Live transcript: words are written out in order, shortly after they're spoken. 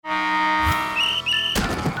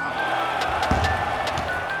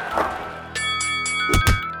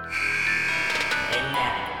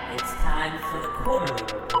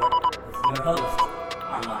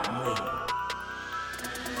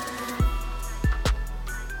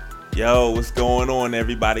Yo, what's going on,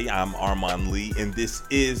 everybody? I'm Armon Lee, and this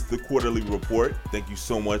is the Quarterly Report. Thank you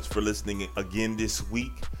so much for listening again this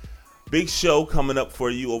week. Big show coming up for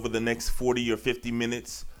you over the next 40 or 50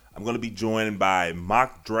 minutes. I'm going to be joined by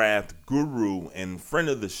mock draft guru and friend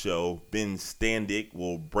of the show, Ben Standig.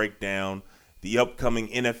 We'll break down the upcoming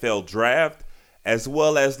NFL draft, as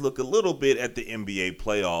well as look a little bit at the NBA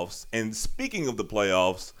playoffs. And speaking of the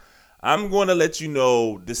playoffs, I'm going to let you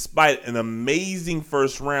know, despite an amazing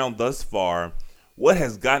first round thus far, what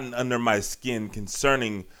has gotten under my skin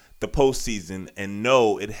concerning the postseason, and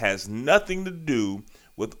no, it has nothing to do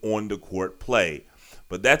with on-the-court play.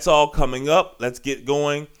 But that's all coming up. Let's get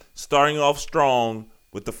going, starting off strong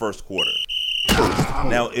with the first quarter.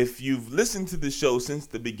 Now, if you've listened to the show since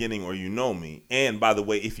the beginning or you know me, and by the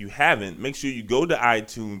way, if you haven't, make sure you go to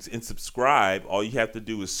iTunes and subscribe. All you have to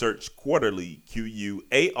do is search Quarterly, Quarterlee.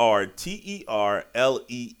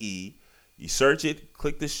 You search it,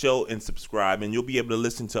 click the show, and subscribe, and you'll be able to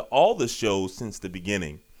listen to all the shows since the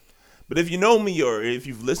beginning. But if you know me or if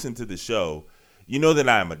you've listened to the show, you know that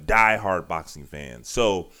I'm a diehard boxing fan.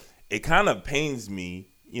 So it kind of pains me,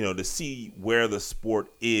 to see where the sport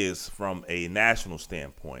is from a national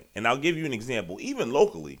standpoint. And I'll give you an example, even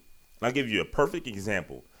locally. I'll give you a perfect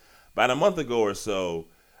example. About a month ago or so,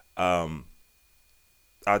 I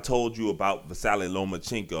told you about Vasily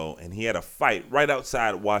Lomachenko, and he had a fight right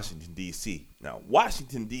outside Washington, D.C. Now,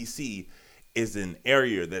 Washington, D.C. is an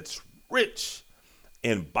area that's rich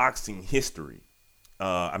in boxing history.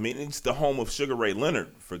 It's the home of Sugar Ray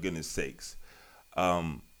Leonard, for goodness sakes.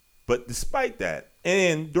 But despite that,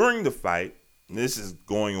 and during the fight, this is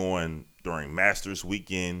going on during Masters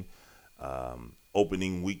weekend,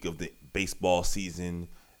 opening week of the baseball season,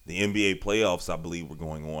 the NBA playoffs, I believe, were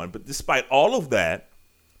going on. But despite all of that,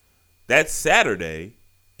 that Saturday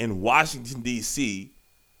in Washington, D.C.,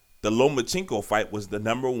 the Lomachenko fight was the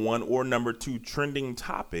number one or number two trending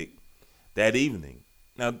topic that evening.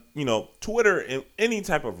 Now, Twitter and any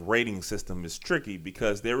type of rating system is tricky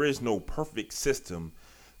because there is no perfect system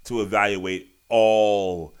to evaluate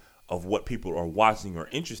all of what people are watching or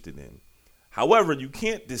interested in. However, you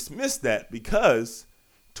can't dismiss that because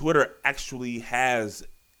Twitter actually has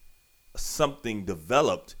something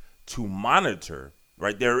developed to monitor,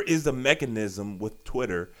 right? There is a mechanism with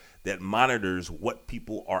Twitter that monitors what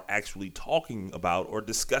people are actually talking about or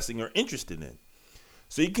discussing or interested in.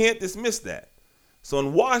 So you can't dismiss that. So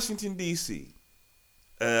in Washington, D.C.,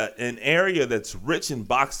 an area that's rich in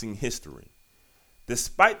boxing history,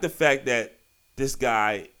 despite the fact that this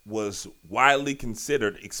guy was widely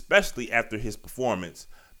considered, especially after his performance,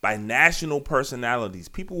 by national personalities,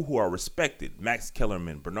 people who are respected, Max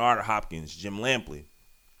Kellerman, Bernard Hopkins, Jim Lampley.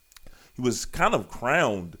 He was kind of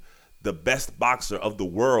crowned the best boxer of the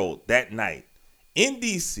world that night in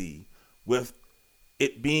D.C., with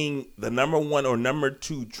it being the number one or number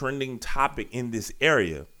two trending topic in this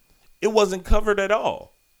area. It wasn't covered at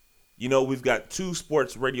all. We've got two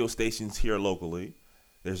sports radio stations here locally.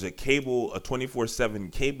 There's a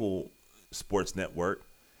 24/7 cable sports network.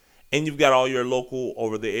 And you've got all your local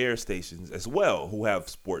over-the-air stations as well who have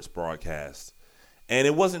sports broadcasts. And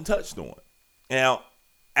it wasn't touched on. Now,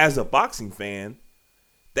 as a boxing fan,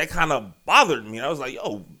 that kind of bothered me. I was like,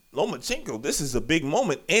 Lomachenko, this is a big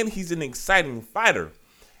moment. And he's an exciting fighter.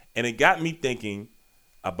 And it got me thinking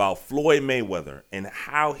about Floyd Mayweather and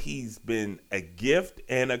how he's been a gift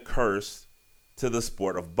and a curse to the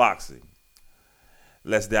sport of boxing.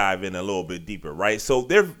 Let's dive in a little bit deeper, right? So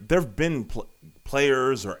there've been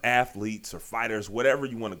players or athletes or fighters, whatever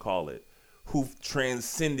you want to call it, who've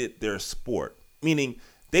transcended their sport, meaning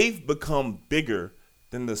they've become bigger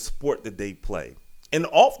than the sport that they play. And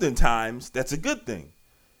oftentimes, that's a good thing.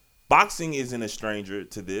 Boxing isn't a stranger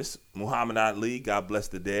to this. Muhammad Ali, God bless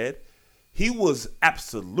the dead, he was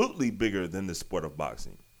absolutely bigger than the sport of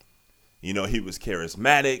boxing. He was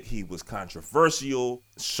charismatic, he was controversial,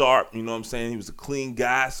 sharp, He was a clean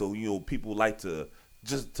guy, so, people like to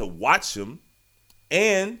watch him.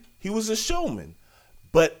 And he was a showman.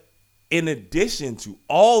 But in addition to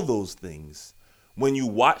all those things, when you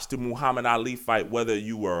watch the Muhammad Ali fight, whether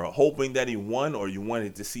you were hoping that he won or you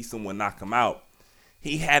wanted to see someone knock him out,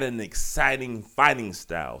 he had an exciting fighting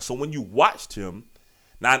style. So when you watched him,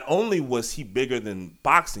 not only was he bigger than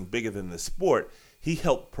boxing, bigger than the sport, he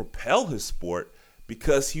helped propel his sport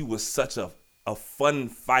because he was such a fun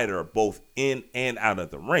fighter both in and out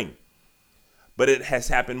of the ring. But it has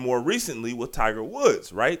happened more recently with Tiger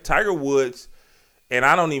Woods, right? Tiger Woods, and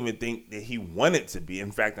I don't even think that he wanted to be.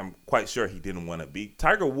 In fact, I'm quite sure he didn't want to be.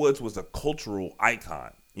 Tiger Woods was a cultural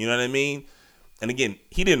icon. You know what I mean? And again,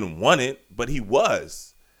 he didn't want it, but he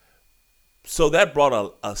was. So that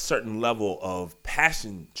brought a certain level of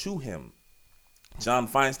passion to him. John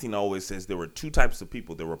Feinstein always says there were two types of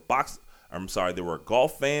people. There were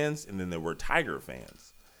golf fans, and then there were Tiger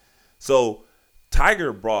fans. So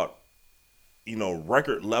Tiger brought,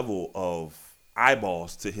 record level of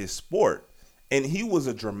eyeballs to his sport. And he was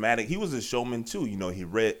a showman too.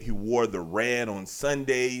 He wore the red on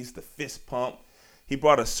Sundays, the fist pump. He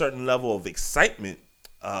brought a certain level of excitement,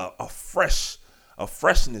 a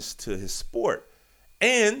freshness to his sport.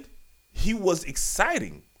 And he was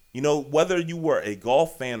exciting. Whether you were a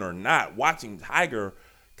golf fan or not, watching Tiger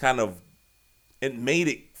it made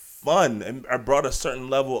it fun and brought a certain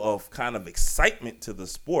level of kind of excitement to the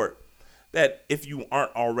sport that if you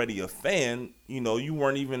aren't already a fan, you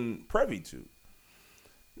weren't even privy to.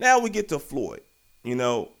 Now we get to Floyd.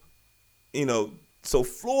 So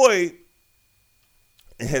Floyd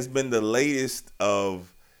has been the latest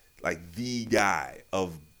of like the guy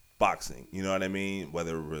of boxing. You know what I mean?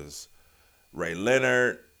 Whether it was Ray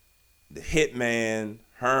Leonard, the Hitman,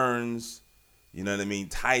 Hearns,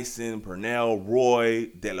 Tyson, Purnell, Roy,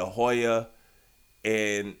 De La Hoya,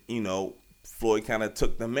 and, Floyd kind of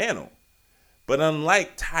took the mantle. But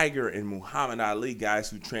unlike Tiger and Muhammad Ali, guys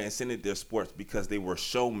who transcended their sports because they were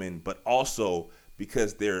showmen, but also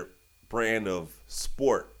because their brand of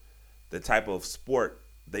sport, the type of sport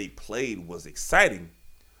they played was exciting,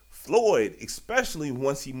 Floyd, especially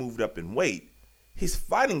once he moved up in weight, his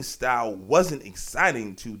fighting style wasn't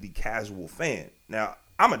exciting to the casual fan. Now,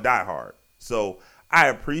 I'm a diehard, so I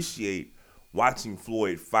appreciate watching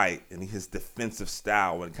Floyd fight and his defensive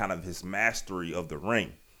style and kind of his mastery of the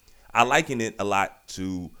ring. I liken it a lot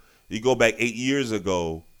to, you go back 8 years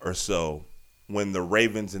ago or so, when the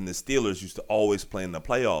Ravens and the Steelers used to always play in the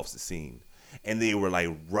playoffs scene. And they were like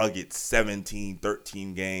rugged 17,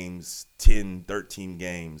 13 games, 10, 13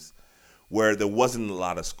 games, where there wasn't a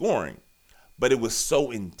lot of scoring. But it was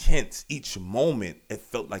so intense. Each moment, it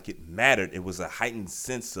felt like it mattered. It was a heightened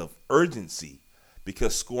sense of urgency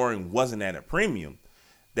because scoring wasn't at a premium,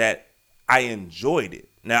 that I enjoyed it.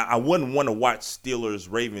 Now, I wouldn't want to watch Steelers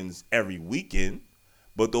Ravens every weekend,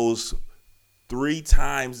 but those 3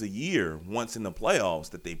 times a year, once in the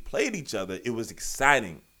playoffs that they played each other, it was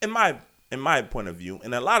exciting in my point of view,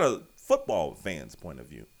 and a lot of football fans' point of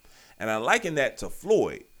view. And I liken that to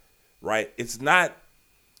Floyd, right? It's not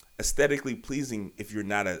aesthetically pleasing if you're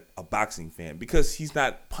not a boxing fan, because he's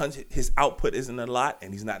not punching, his output isn't a lot,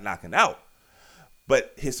 and he's not knocking out.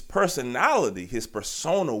 But his personality, his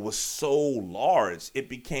persona was so large, it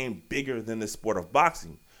became bigger than the sport of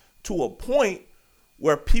boxing, to a point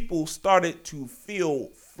where people started to feel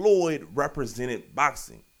Floyd represented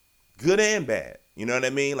boxing, good and bad. You know what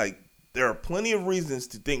I mean? Like, there are plenty of reasons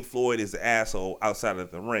to think Floyd is an asshole outside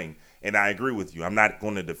of the ring, and I agree with you. I'm not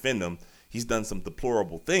going to defend him. He's done some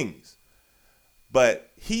deplorable things. But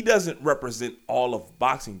he doesn't represent all of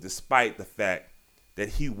boxing, despite the fact that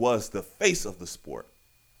he was the face of the sport.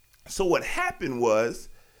 So what happened was,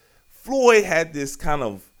 Floyd had this kind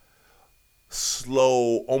of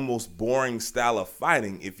slow, almost boring style of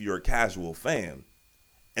fighting if you're a casual fan.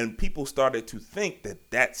 And people started to think that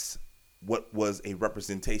that's what was a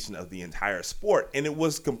representation of the entire sport. And it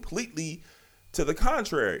was completely to the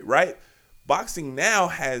contrary, right? Boxing now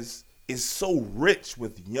is so rich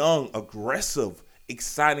with young, aggressive,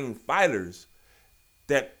 exciting fighters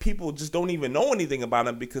that people just don't even know anything about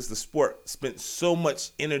them, because the sport spent so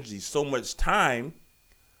much energy, so much time,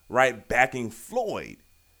 right, backing Floyd,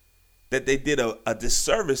 that they did a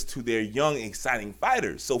disservice to their young, exciting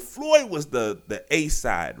fighters. So Floyd was the A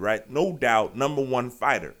side, right? No doubt, number one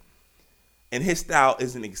fighter. And his style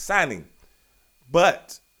isn't exciting.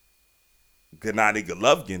 But Gennady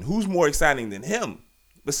Golovkin, who's more exciting than him?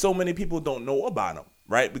 But so many people don't know about him,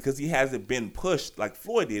 right? Because he hasn't been pushed like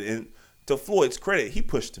Floyd did. And to Floyd's credit, he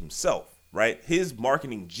pushed himself, right? His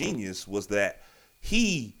marketing genius was that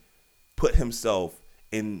he put himself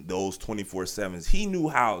in those 24/7s. He knew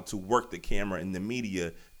how to work the camera and the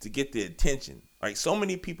media to get the attention. Like, so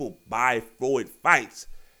many people buy Floyd fights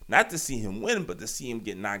not to see him win, but to see him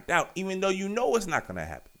get knocked out, even though you know it's not going to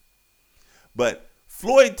happen. But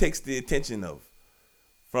Floyd takes the attention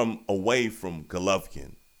from away from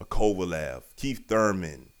Golovkin, Kovalev, Keith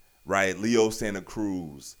Thurman, right? Leo Santa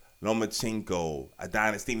Cruz, Lomachenko,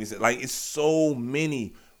 Adonis Stevenson. Like, it's so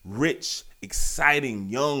many rich, exciting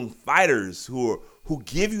young fighters who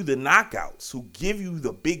give you the knockouts, who give you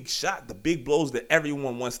the big shot, the big blows that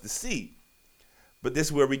everyone wants to see. But this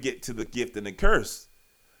is where we get to the gift and the curse.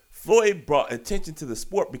 Floyd brought attention to the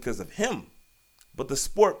sport because of him. But the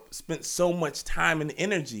sport spent so much time and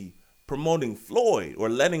energy promoting Floyd, or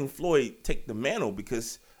letting Floyd take the mantle,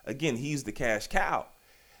 because, again, he's the cash cow,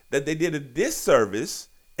 that they did a disservice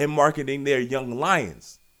in marketing their young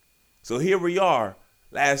lions. So here we are.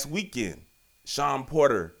 Last weekend, Sean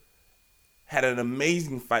Porter had an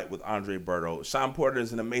amazing fight with Andre Berto. Sean Porter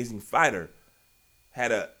is an amazing fighter.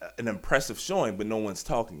 Had an impressive showing, but no one's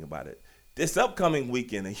talking about it. This upcoming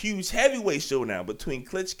weekend, a huge heavyweight showdown between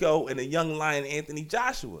Klitschko and a young lion, Anthony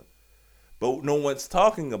Joshua. But no one's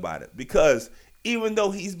talking about it because even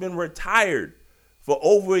though he's been retired for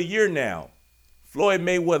over a year now, Floyd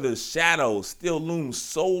Mayweather's shadow still looms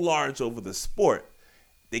so large over the sport,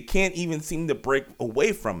 they can't even seem to break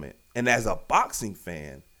away from it. And as a boxing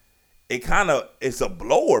fan, it's a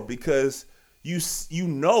blower because you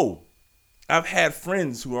know, I've had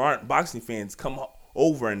friends who aren't boxing fans come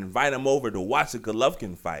over and invite them over to watch a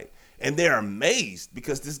Golovkin fight, and they're amazed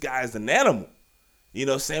because this guy is an animal. You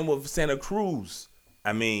know, same with Santa Cruz.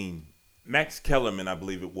 I mean, Max Kellerman, I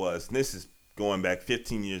believe it was, and this is going back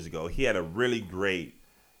 15 years ago, he had a really great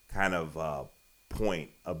kind of point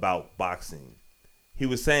about boxing. He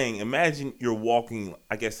was saying, imagine you're walking,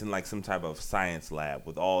 I guess, in like some type of science lab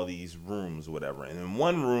with all these rooms or whatever. And in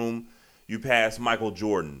one room, you pass Michael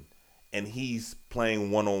Jordan, and he's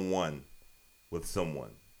playing one-on-one with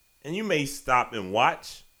someone. And you may stop and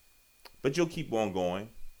watch, but you'll keep on going.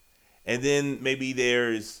 And then maybe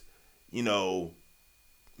there's,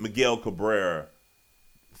 Miguel Cabrera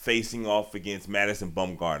facing off against Madison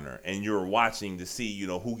Bumgarner, and you're watching to see,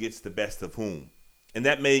 who gets the best of whom. And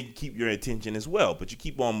that may keep your attention as well, but you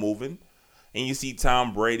keep on moving, and you see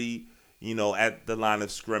Tom Brady, at the line of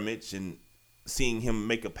scrimmage and seeing him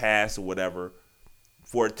make a pass or whatever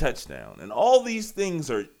for a touchdown. And all these things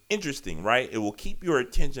are interesting, right? It will keep your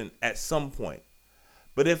attention at some point.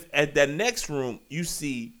 But if at that next room you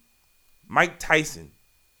see Mike Tyson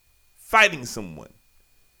fighting someone,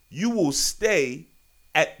 you will stay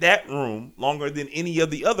at that room longer than any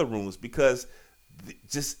of the other rooms because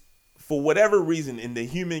just for whatever reason in the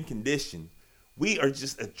human condition, we are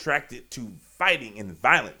just attracted to fighting and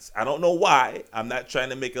violence. I don't know why. I'm not trying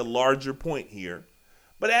to make a larger point here.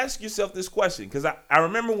 But ask yourself this question, because I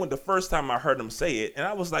remember when the first time I heard him say it, and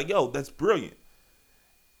I was like, yo, that's brilliant.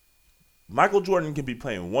 Michael Jordan can be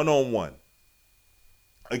playing one-on-one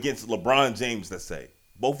against LeBron James, let's say.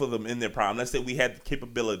 Both of them in their prime. Let's say we had the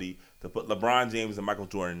capability to put LeBron James and Michael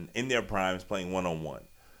Jordan in their primes playing one-on-one.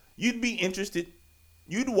 You'd be interested.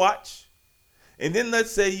 You'd watch. And then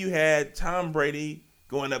let's say you had Tom Brady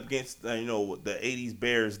going up against, the 80s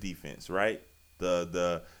Bears defense, right?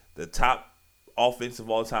 The top offense of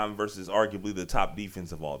all time versus arguably the top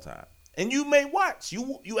defense of all time. And you may watch.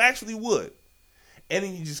 You actually would. And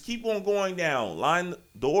then you just keep on going down, line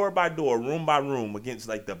door by door, room by room against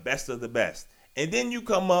like the best of the best. And then you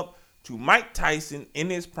come up to Mike Tyson in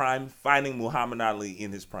his prime fighting Muhammad Ali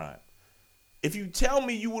in his prime. If you tell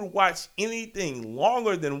me you would watch anything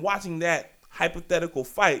longer than watching that hypothetical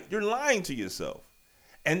fight, you're lying to yourself.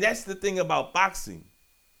 And that's the thing about boxing.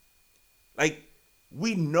 Like,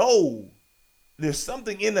 we know there's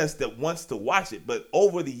something in us that wants to watch it, but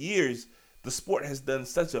over the years, the sport has done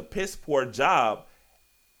such a piss poor job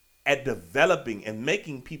at developing and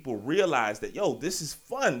making people realize that, yo, this is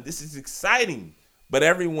fun, this is exciting. But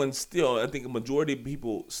everyone still, I think a majority of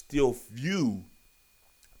people still view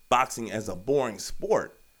boxing as a boring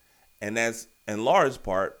sport. And that's in large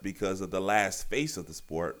part because of the last face of the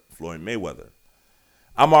sport, Floyd Mayweather.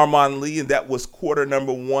 I'm Armon Lee, and that was quarter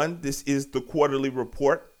number 1. This is the Quarterly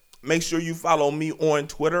Report. Make sure you follow me on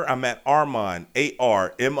Twitter. I'm at Armon,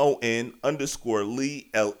 ARMON _Lee,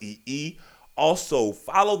 LEE. Also,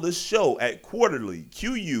 follow the show at Quarterly,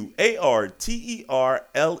 QUARTERLEE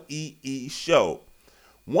show.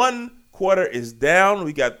 1 quarter is down.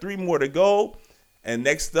 We got 3 more to go. And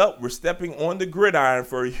next up, we're stepping on the gridiron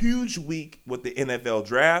for a huge week with the NFL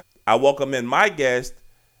draft. I welcome in my guest,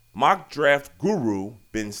 mock draft guru,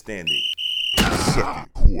 Ben Standig.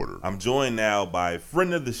 Second quarter. I'm joined now by a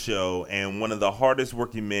friend of the show and one of the hardest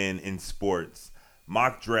working men in sports,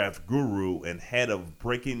 mock draft guru and head of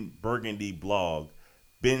Breaking Burgundy blog,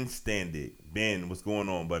 Ben Standig. Ben, what's going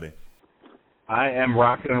on, buddy? I am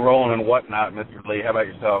rocking and rolling and whatnot, Mr. Lee. How about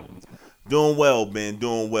yourself? Doing well, Ben,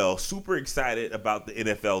 doing well. Super excited about the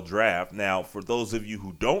NFL draft. Now, for those of you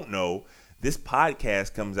who don't know, this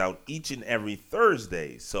podcast comes out each and every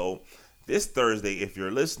Thursday. So this Thursday, if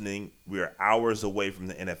you're listening, we're hours away from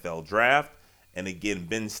the NFL draft. And again,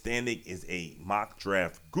 Ben Standig is a mock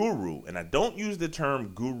draft guru. And I don't use the term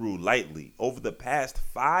guru lightly. Over the past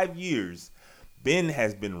 5 years, Ben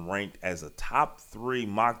has been ranked as a top 3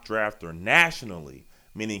 mock drafter nationally,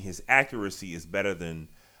 meaning his accuracy is better than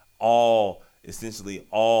essentially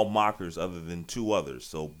all mockers other than 2 others.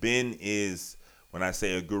 So Ben is when I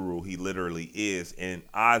say a guru, he literally is. And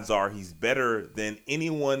odds are he's better than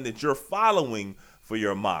anyone that you're following for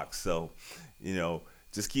your mocks. So,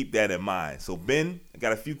 just keep that in mind. So, Ben, I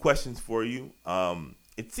got a few questions for you.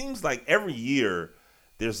 It seems like every year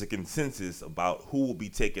there's a consensus about who will be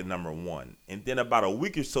taking number one. And then about a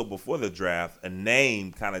week or so before the draft, a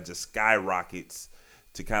name kind of just skyrockets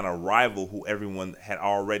to kind of rival who everyone had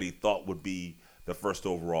already thought would be the first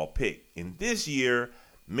overall pick. And this year,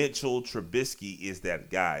 Mitchell Trubisky is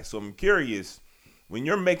that guy. So I'm curious, when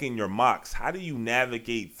you're making your mocks, how do you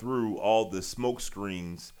navigate through all the smoke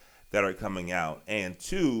screens that are coming out? And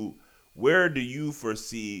two, where do you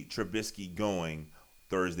foresee Trubisky going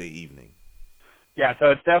Thursday evening? Yeah,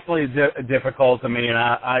 so it's definitely difficult. I mean,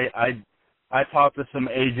 I talked to some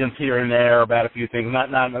agents here and there about a few things,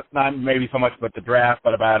 not maybe so much about the draft,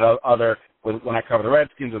 but about other, when I cover the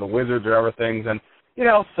Redskins or the Wizards or other things. And,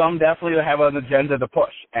 some definitely have an agenda to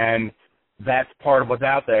push, and that's part of what's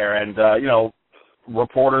out there. And,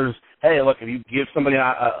 reporters, hey, look, if you give somebody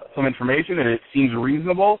some information and it seems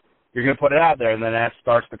reasonable, you're going to put it out there, and then that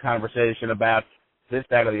starts the conversation about this,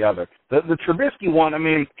 that, or the other. The Trubisky one, I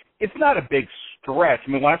mean, it's not a big stretch. I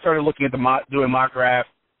mean, when I started looking at doing mock drafts,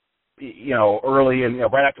 early and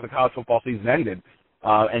right after the college football season ended,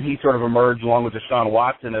 and he sort of emerged along with Deshaun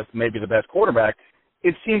Watson as maybe the best quarterback,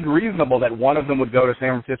 it seemed reasonable that one of them would go to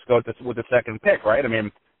San Francisco with the second pick, right? I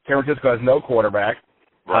mean, San Francisco has no quarterback.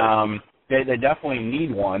 Right. They definitely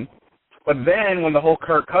need one. But then when the whole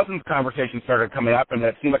Kirk Cousins conversation started coming up, and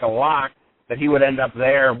it seemed like a lock that he would end up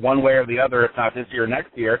there one way or the other, if not this year or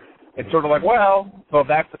next year, it's sort of like, well, so if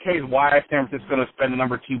that's the case, why is San Francisco going to spend the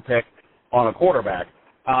number 2 pick on a quarterback?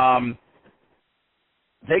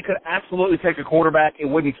 They could absolutely take a quarterback. It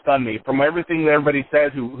wouldn't stun me. From everything that everybody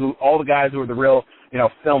says, who all the guys who are the real,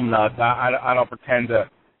 film nuts, I don't pretend to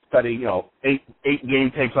study, 8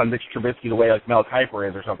 game tapes on Mitch Trubisky the way like Mel Kiper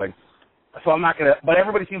is or something. So I'm not going to, but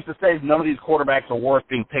everybody seems to say none of these quarterbacks are worth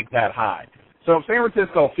being picked that high. So if San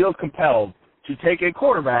Francisco feels compelled to take a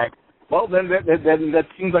quarterback, well, then that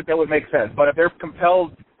seems like that would make sense. But if they're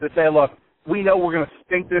compelled to say, look, we know we're going to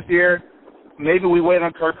stink this year, maybe we wait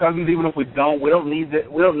on Kirk Cousins. Even if we don't need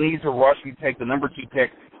to rush and take the number 2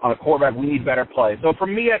 pick on a quarterback. We need better play. So for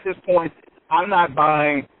me at this point, I'm not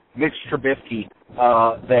buying Mitch Trubisky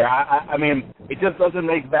there. I mean, it just doesn't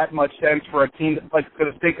make that much sense for a team that's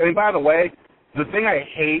going to stink. I mean, by the way, the thing I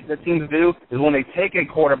hate that teams do is when they take a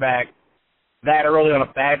quarterback that early on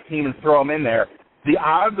a bad team and throw him in there. The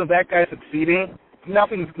odds of that guy succeeding,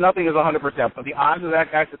 nothing is 100%, but the odds of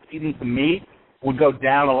that guy succeeding to me would go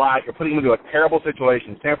down a lot. You're putting him into a terrible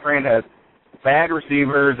situation. San Fran has bad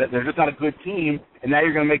receivers, that they're just not a good team, and now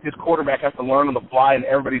you're going to make this quarterback have to learn on the fly, and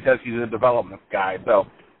everybody says he's a development guy. So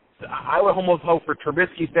I would almost hope for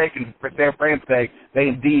Trubisky's sake and for San Fran's sake, they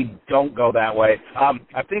indeed don't go that way.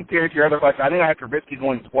 I think, to answer your other question, I think I have Trubisky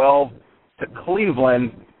going 12 to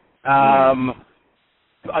Cleveland.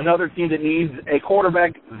 Another team that needs a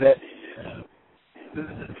quarterback that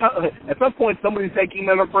at some point somebody's taking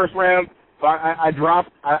them in the first round. So I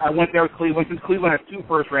went there with Cleveland. Since Cleveland has 2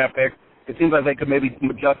 first-round picks, it seems like they could maybe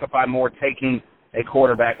justify more taking a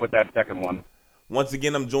quarterback with that second one. Once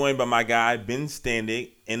again, I'm joined by my guy, Ben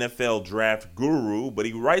Standig, NFL draft guru, but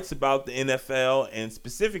he writes about the NFL and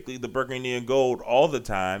specifically the Burgundy and Gold all the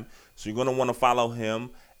time. So you're going to want to follow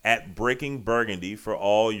him at Breaking Burgundy for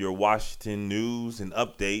all your Washington news and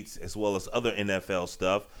updates, as well as other NFL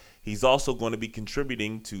stuff. He's also going to be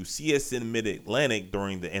contributing to CSN Mid-Atlantic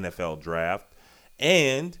during the NFL draft.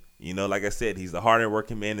 And, like I said, he's the hardest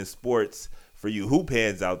working man in sports for you hoop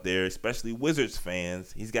heads out there, especially Wizards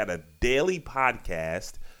fans. He's got a daily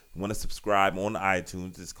podcast. You want to subscribe on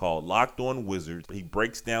iTunes. It's called Locked On Wizards. He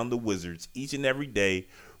breaks down the Wizards each and every day.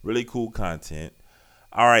 Really cool content.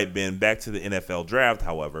 All right, Ben, back to the NFL draft,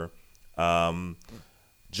 however.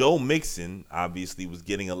 Joe Mixon obviously was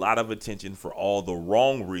getting a lot of attention for all the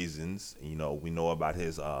wrong reasons. We know about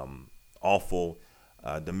his awful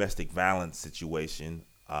domestic violence situation.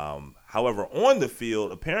 However, on the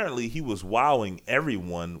field, apparently he was wowing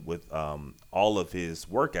everyone with all of his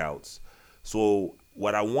workouts. So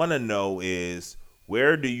what I want to know is,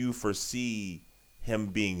 where do you foresee him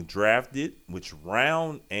being drafted, which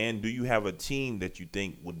round, and do you have a team that you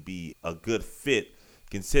think would be a good fit,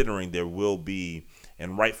 considering there will be,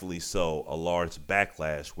 and rightfully so, a large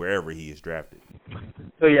backlash wherever he is drafted?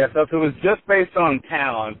 So if it was just based on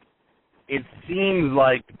talent, it seems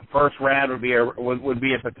like first round would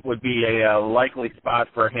be a likely spot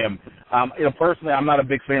for him. Personally, I'm not a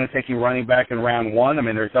big fan of taking running back in round 1. I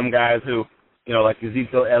mean, there's some guys who, like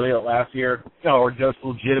Ezekiel Elliott last year, are just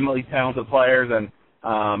legitimately talented players, and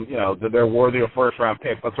that they're worthy of first-round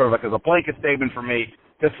picks. But sort of like as a blanket statement for me,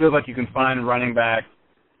 just feels like you can find running backs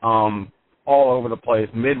all over the place.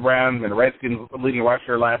 Mid-round, and the Redskins' leading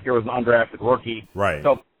rusher last year was an undrafted rookie. Right.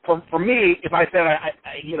 So for me, if I said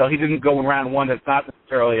he didn't go in round one, that's not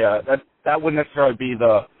necessarily that wouldn't necessarily be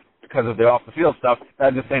because of the off-the-field stuff.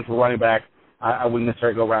 That's the same for running back. I wouldn't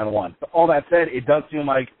necessarily go round one. But all that said, it does seem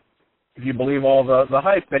like, if you believe all the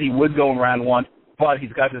hype, that he would go in round one, but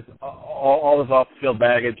he's got this all this off-the-field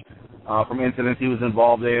baggage from incidents he was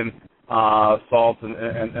involved in, assaults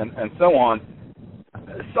and so on.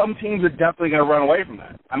 Some teams are definitely going to run away from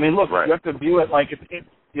that. I mean, look, Right. You have to view it like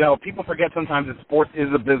people forget sometimes that sports is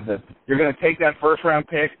a business. You're going to take that first-round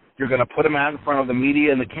pick, you're going to put him out in front of the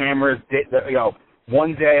media and the cameras,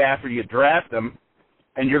 one day after you draft him,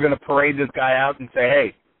 and you're going to parade this guy out and say,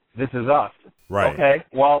 hey, this is us. Right. Okay,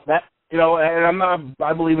 well, that, and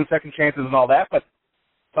I believe in second chances and all that, but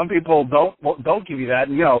some people don't give you that.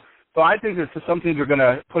 And, so I think that some teams are going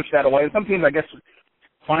to push that away. And some teams, I guess,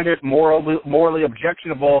 find it morally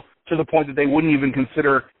objectionable to the point that they wouldn't even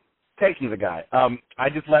consider taking the guy. I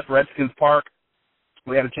just left Redskins Park.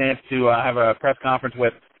 We had a chance to have a press conference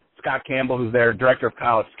with Scott Campbell, who's their director of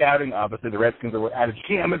college scouting. Obviously, the Redskins are at a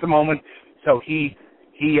GM at the moment, so he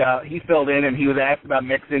filled in, and he was asked about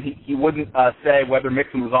Mixon. He wouldn't say whether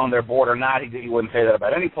Mixon was on their board or not. He wouldn't say that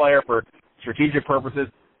about any player for strategic purposes.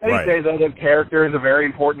 And Right. he'd say, though, that character is a very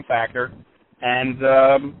important factor. And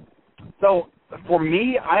so for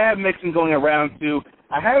me, I have Mixon going in round two.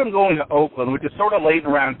 I have him going to Oakland, which is sort of late in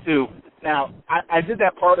round two. Now, I did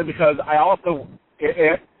that partly because I also,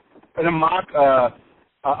 in a mock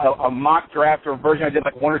draft or version I did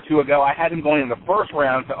like one or two ago, I had him going in the first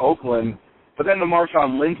round to Oakland. But then the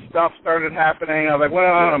Marshawn Lynch stuff started happening. I was like,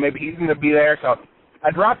 well, I don't know, maybe he's going to be there. So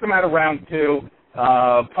I dropped him out of round two,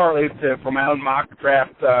 partly for my own mock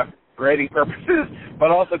draft grading purposes,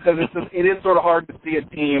 but also because it is sort of hard to see a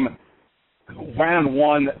team round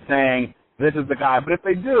one saying this is the guy. But if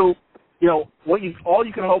they do, all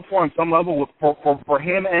you can hope for on some level for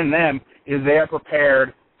him and them is they are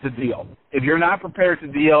prepared to deal. If you're not prepared to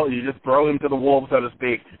deal, you just throw him to the wolves, so to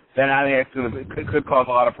speak, then I think it could cause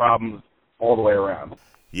a lot of problems all the way around.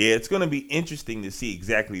 Yeah, it's going to be interesting to see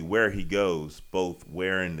exactly where he goes, both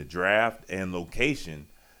where in the draft and location,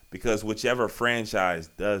 because whichever franchise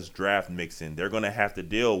does draft Mixon, they're going to have to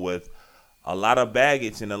deal with a lot of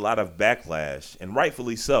baggage and a lot of backlash, and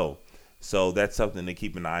rightfully so. So that's something to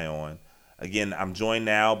keep an eye on. Again, I'm joined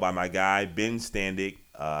now by my guy, Ben Standig.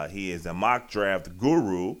 He is a mock draft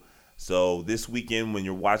guru. So this weekend when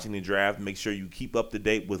you're watching the draft, make sure you keep up to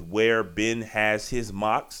date with where Ben has his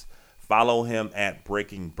mocks. Follow him at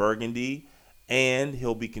Breaking Burgundy, and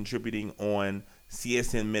he'll be contributing on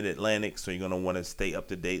CSN Mid-Atlantic, so you're going to want to stay up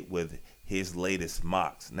to date with his latest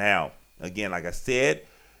mocks. Now, again, like I said,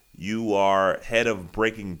 you are head of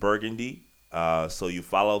Breaking Burgundy, so you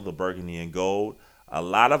follow the Burgundy and Gold. A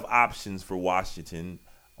lot of options for Washington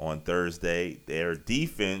on Thursday. Their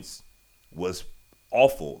defense was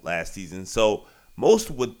awful last season, so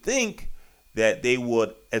most would think that they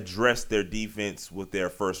would address their defense with their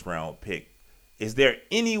first-round pick. Is there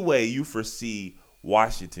any way you foresee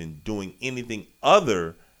Washington doing anything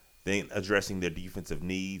other than addressing their defensive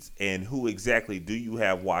needs? And who exactly do you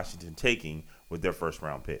have Washington taking with their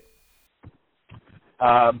first-round pick?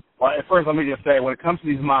 Well, first, let me just say, when it comes to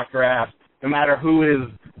these mock drafts, no matter who is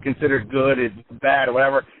considered good or bad or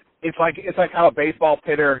whatever, it's like how a baseball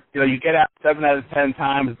hitter, you get out 7 out of 10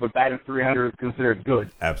 times, but batting 300 is considered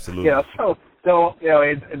good. Absolutely. So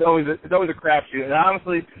it's always a crapshoot. And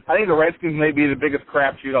honestly, I think the Redskins may be the biggest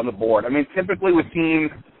crapshoot on the board. I mean, typically with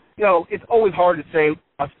teams, it's always hard to say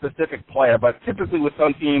a specific player, but typically with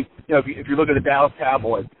some teams, if you look at the Dallas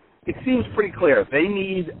Cowboys, it seems pretty clear. They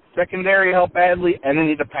need secondary help badly, and they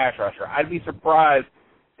need a pass rusher. I'd be surprised.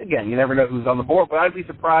 Again, you never know who's on the board, but I'd be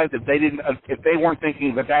surprised if they weren't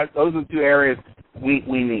thinking that those are the two areas we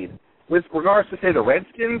need. With regards to, say, the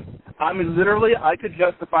Redskins, I mean, literally, I could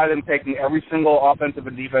justify them taking every single offensive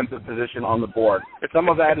and defensive position on the board. Some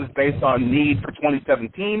of that is based on need for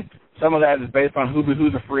 2017. Some of that is based on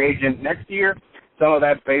who's a free agent next year. Some of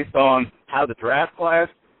that's based on how the draft class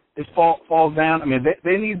falls down. I mean,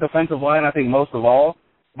 they need defensive line, I think, most of all.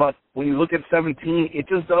 But when you look at 17, it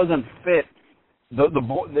just doesn't fit.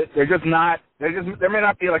 They're just not. There may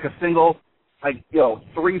not be like a single,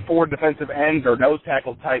 3-4 defensive ends or nose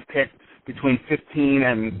tackle type pick between 15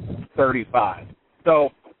 and 35. So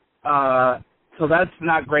that's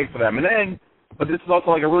not great for them. But this is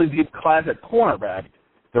also like a really deep class at cornerback.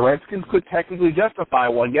 The Redskins could technically justify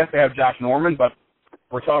one. Yes, they have Josh Norman, but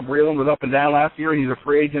Rashad Breeland was up and down last year, and he's a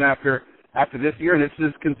free agent after this year. And this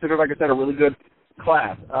is considered, like I said, a really good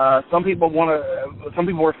class. Some people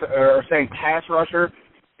are saying pass rusher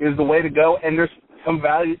is the way to go, and there's some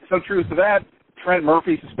truth to that. Trent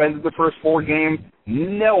Murphy suspended the first 4 games.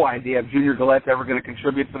 No idea if Junior Gallette's ever going to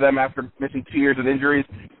contribute for them after missing 2 years with injuries,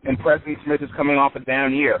 and Preston Smith is coming off a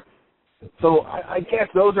down year. So I guess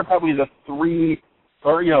those are probably the 3,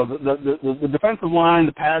 or the defensive line,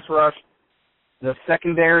 the pass rush, the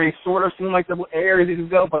secondary sort of seem like the areas you could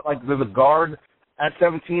go, but like there's a guard at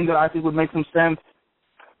 17 that I think would make some sense.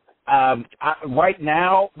 Right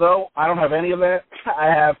now, though, I don't have any of that. I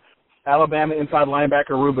have Alabama inside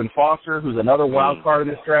linebacker Reuben Foster, who's another wild card in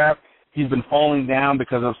this draft. He's been falling down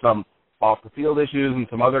because of some off-the-field issues and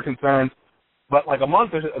some other concerns. But like a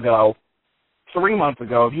month ago, 3 months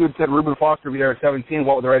ago, if you had said Reuben Foster would be there at 17,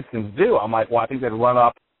 what would the Redskins do? I'm like, well, I think they'd run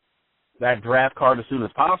up that draft card as soon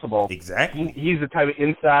as possible. Exactly. He's the type of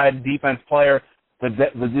inside defense player that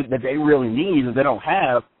they really need that they don't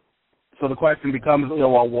have. So the question becomes,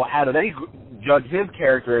 well, how do they judge his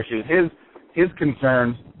character issues, his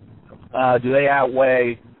concerns? Do they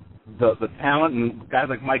outweigh the talent? And guys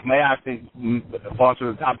like Mike May, I think,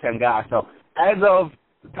 Foster is the top 10 guy. So as of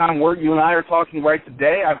the time you and I are talking right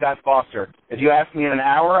today, I've got Foster. If you ask me in an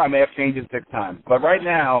hour, I may have changed it 6 times. But right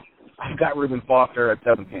now, I've got Reuben Foster at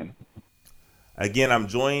 17. Again, I'm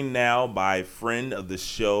joined now by friend of the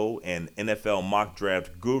show and NFL mock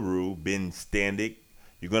draft guru, Ben Standig.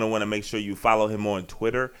 You're going to want to make sure you follow him on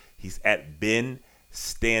Twitter. He's at Ben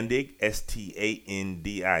Standig,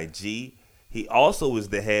 Standig. He also is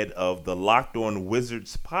the head of the Locked On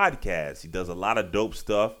Wizards podcast. He does a lot of dope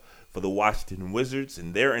stuff for the Washington Wizards,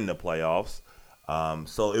 and they're in the playoffs.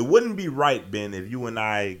 So it wouldn't be right, Ben, if you and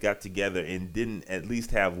I got together and didn't at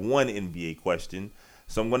least have one NBA question.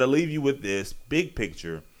 So I'm going to leave you with this big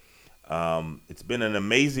picture. It's been an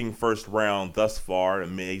amazing first round thus far,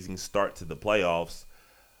 amazing start to the playoffs.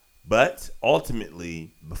 But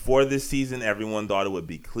ultimately, before this season, everyone thought it would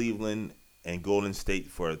be Cleveland and Golden State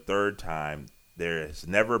for a third time. There has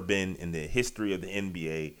never been in the history of the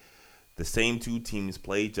NBA the same 2 teams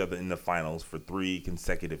play each other in the finals for 3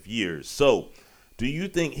 consecutive years. So, do you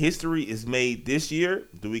think history is made this year?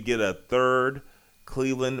 Do we get a third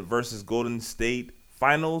Cleveland versus Golden State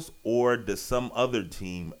finals, or does some other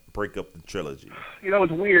team break up the trilogy?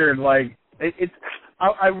 It's weird. Like,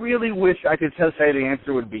 I really wish I could say the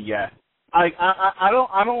answer would be yes. I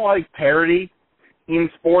don't like parity in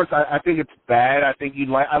sports. I think it's bad. I think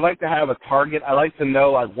I like to have a target. I like to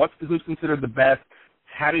know who's considered the best.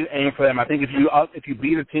 How do you aim for them? I think if you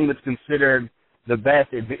beat a team that's considered the best,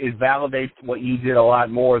 it validates what you did a lot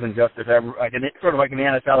more than just sort of like in the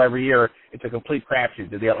NFL every year. It's a complete crapshoot.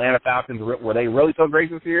 Did the Atlanta Falcons, were they really so great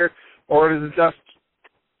this year, or is it just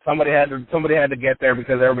somebody had to get there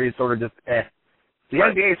because everybody's sort of just eh? The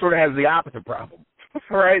NBA sort of has the opposite problem,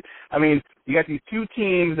 right? I mean, you got these 2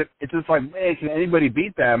 teams that it's just like, man, can anybody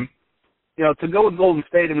beat them? To go with Golden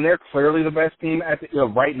State, I mean, they're clearly the best team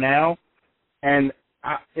right now, and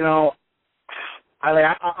I've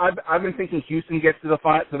been thinking Houston gets to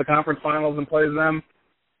the conference finals and plays them,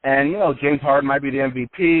 and James Harden might be the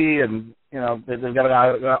MVP, and they've got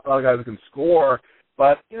a lot of guys who can score,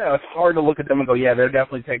 but it's hard to look at them and go, yeah, they're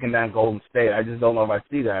definitely taking down Golden State. I just don't know if I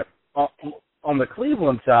see that. On the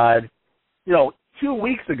Cleveland side, 2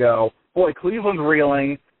 weeks ago, boy, Cleveland's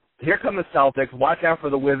reeling. Here come the Celtics. Watch out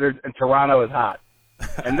for the Wizards, and Toronto is hot.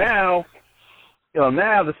 And now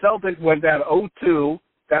the Celtics went down 0-2.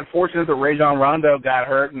 Got fortunate that Rajon Rondo got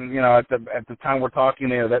hurt, and at the time we're talking,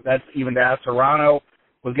 that's evened out. Toronto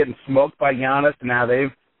was getting smoked by Giannis, and now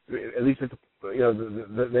they've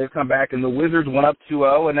they've come back, and the Wizards went up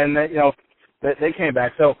 2-0, and then they came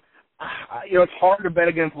back. So. It's hard to bet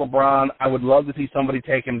against LeBron. I would love to see somebody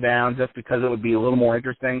take him down just because it would be a little more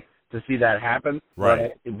interesting to see that happen.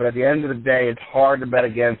 Right. But at the end of the day, it's hard to bet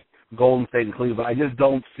against Golden State and Cleveland. I just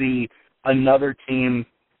don't see another team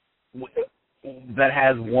that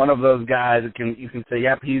has one of those guys that you can say,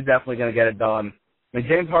 yep, he's definitely going to get it done. I mean,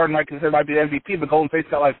 James Harden might be the MVP, but Golden State's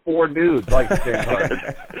got like 4 dudes like James Harden.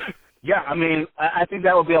 Yeah, I mean, I think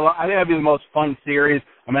that would be I think that'd be the most fun series.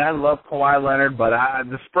 I mean, I love Kawhi Leonard, but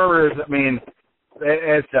the Spurs, I mean,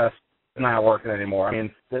 it's just not working anymore. I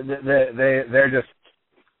mean, they're just,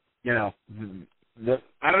 I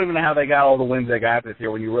don't even know how they got all the wins they got this year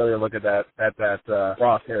when you really look at that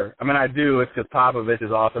roster. I mean, I do. It's because Popovich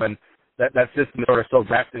is awesome, and that system is sort of still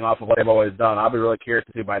drafting off of what they've always done. I'll be really curious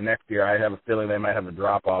to see by next year. I have a feeling they might have a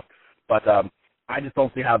drop-off. But I just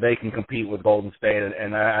don't see how they can compete with Golden State,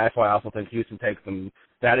 and that's why I also think Houston takes them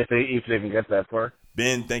that if they even get that far.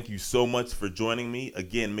 Ben, thank you so much for joining me.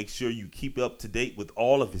 Again, make sure you keep up to date with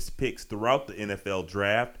all of his picks throughout the NFL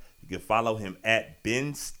draft. You can follow him at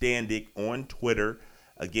Ben Standig on Twitter.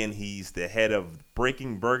 Again, he's the head of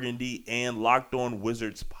Breaking Burgundy and Locked On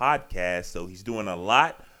Wizards podcast. So he's doing a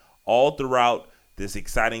lot all throughout this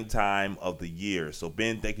exciting time of the year. So,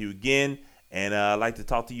 Ben, thank you again. And I'd like to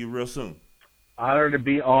talk to you real soon. Honored to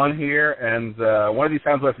be on here. And one of these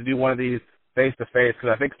times we'll have to do one of these face-to-face, because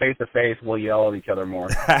I think face-to-face we'll yell at each other more.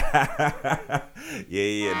 Yeah,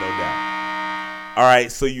 no doubt. All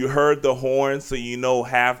right, so you heard the horn, so you know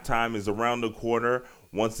halftime is around the corner.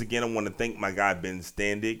 Once again, I want to thank my guy, Ben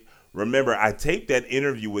Standig. Remember, I taped that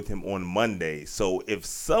interview with him on Monday, so if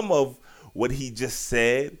some of what he just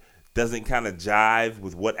said doesn't kind of jive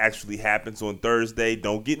with what actually happens on Thursday,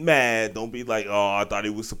 don't get mad. Don't be like, oh, I thought he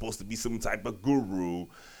was supposed to be some type of guru.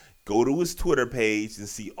 Go to his Twitter page and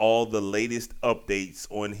see all the latest updates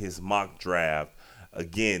on his mock draft.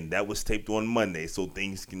 Again, that was taped on Monday, so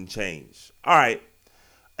things can change. All right,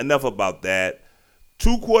 enough about that.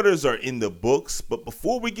 2 quarters are in the books, but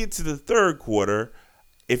before we get to the third quarter,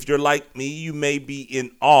 if you're like me, you may be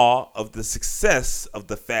in awe of the success of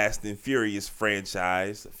the Fast and Furious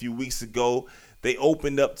franchise. A few weeks ago, they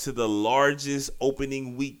opened up to the largest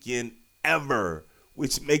opening weekend ever,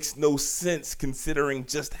 which makes no sense considering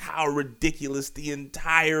just how ridiculous the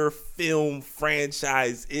entire film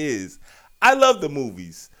franchise is. I love the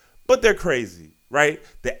movies, but they're crazy, right?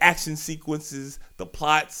 The action sequences, the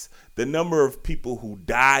plots, the number of people who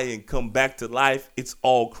die and come back to life, it's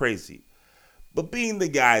all crazy. But being the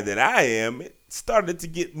guy that I am, it started to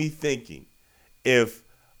get me thinking. If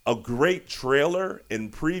a great trailer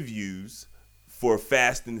and previews for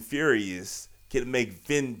Fast and Furious can make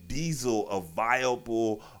Vin Diesel a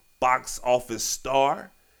viable box office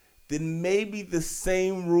star, then maybe the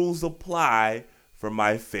same rules apply for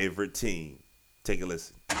my favorite team. Take a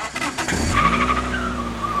listen. In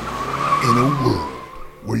a world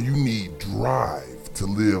where you need drive to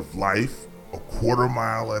live life a quarter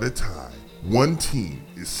mile at a time, one team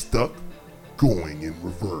is stuck going in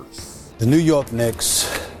reverse. The New York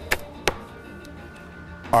Knicks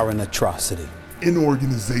are an atrocity. An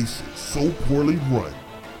organization so poorly run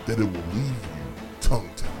that it will leave you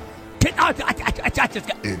tongue-tied.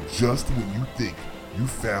 And just when you think you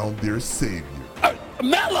found their savior,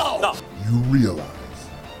 Mello! you realize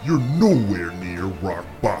you're nowhere near rock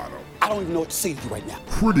bottom. I don't even know what to say to you right now.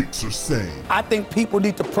 Critics are saying, I think people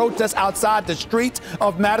need to protest outside the streets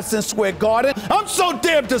of Madison Square Garden. I'm so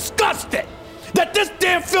damn disgusted that this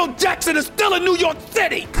damn Phil Jackson is still in New York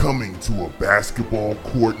City. coming to a basketball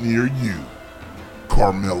court near you,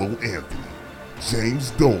 Carmelo Anthony, James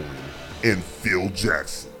Dolan, and Phil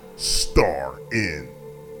Jackson star in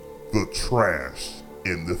The Trash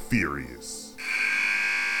and the Furious.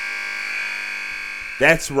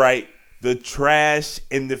 That's right, The Trash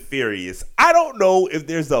and the Furious. I don't know if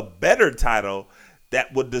there's a better title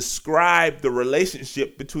that would describe the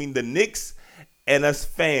relationship between the Knicks and us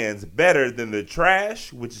fans better than The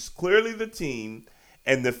Trash, which is clearly the team,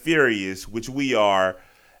 and the Furious, which we are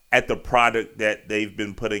at the product that they've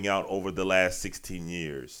been putting out over the last 16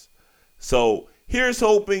 years. So here's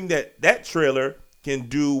hoping that that trailer can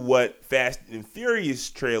do what Fast and Furious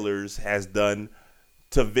trailers has done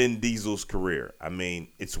to Vin Diesel's career. I mean,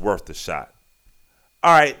 it's worth a shot.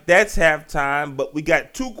 All right, that's halftime, but we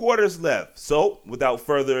got 2 quarters left. So without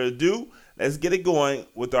further ado, let's get it going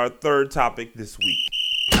with our third topic this week.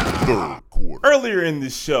 Third quarter. Earlier in the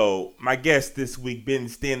show, my guest this week, Ben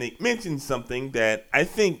Standig, mentioned something that I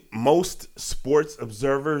think most sports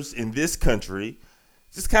observers in this country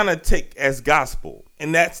just kind of take as gospel,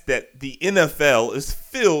 and that's that the NFL is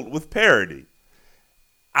filled with parity.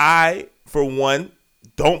 I, for one,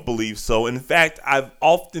 don't believe so. In fact, I've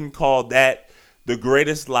often called that the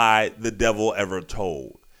greatest lie the devil ever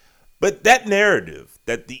told. But that narrative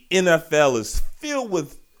that the NFL is filled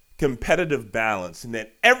with competitive balance and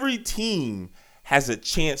that every team has a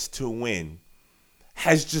chance to win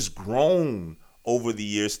has just grown over the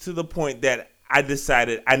years to the point that I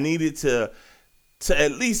decided I needed to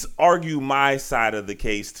at least argue my side of the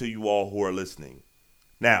case to you all who are listening.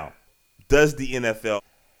 Now, does the NFL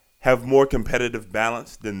have more competitive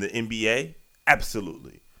balance than the NBA?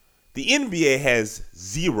 Absolutely. The NBA has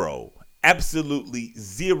absolutely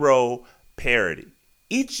zero parity.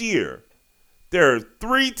 Each year, there are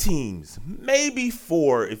 3 teams, maybe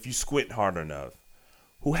 4 if you squint hard enough,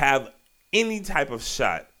 who have any type of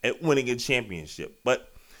shot at winning a championship.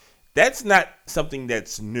 But that's not something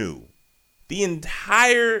that's new. The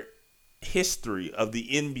entire history of the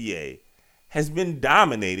NBA has been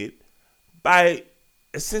dominated by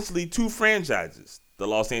essentially 2 franchises, the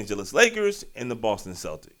Los Angeles Lakers and the Boston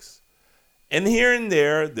Celtics. And here and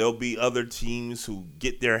there, there'll be other teams who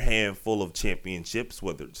get their handful of championships,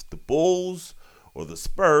 whether it's the Bulls or the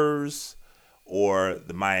Spurs or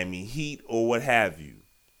the Miami Heat or what have you.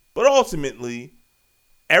 But ultimately,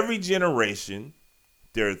 every generation,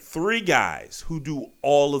 there are three guys who do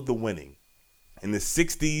all of the winning. In the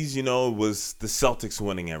 60s, it was the Celtics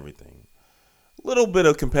winning everything. A little bit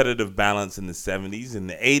of competitive balance in the 70s. In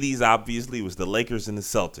the 80s, obviously, it was the Lakers and the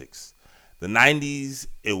Celtics. The 90s,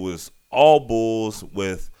 it was all Bulls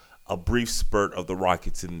with a brief spurt of the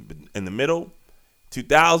Rockets in the middle.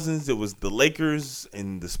 2000s, it was the Lakers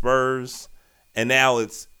and the Spurs. And now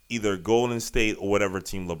it's either Golden State or whatever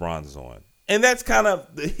team LeBron's on. And that's kind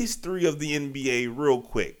of the history of the NBA real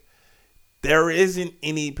quick. There isn't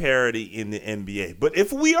any parity in the NBA. But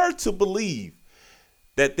if we are to believe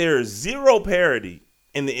that there is zero parity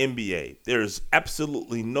in the NBA, there's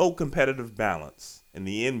absolutely no competitive balance in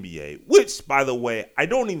the NBA, which, by the way, I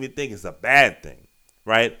don't even think is a bad thing,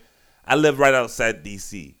 right? I live right outside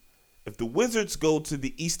D.C. If the Wizards go to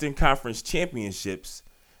the Eastern Conference Championships,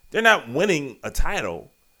 they're not winning a title,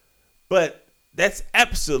 but that's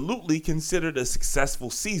absolutely considered a successful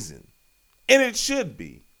season. And it should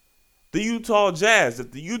be. The Utah Jazz,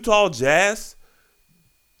 if the Utah Jazz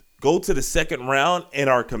go to the second round and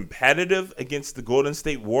are competitive against the Golden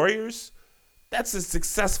State Warriors, that's a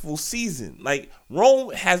successful season. Like,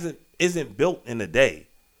 Rome isn't built in a day.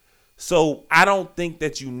 So I don't think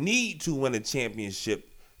that you need to win a championship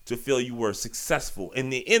to feel you were successful in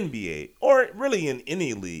the NBA or really in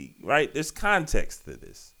any league, right? There's context to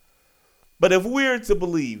this. But if we're to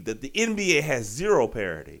believe that the NBA has zero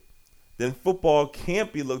parity, then football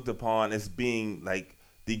can't be looked upon as being like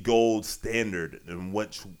the gold standard in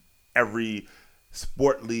which every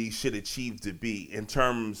sport league should achieve to be in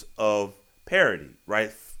terms of parity,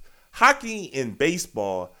 right? Hockey and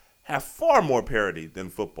baseball have far more parity than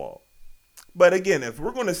football. But again, if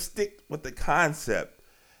we're going to stick with the concept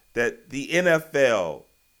that the NFL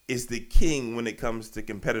is the king when it comes to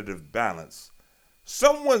competitive balance,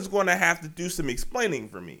 someone's going to have to do some explaining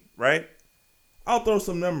for me, right? I'll throw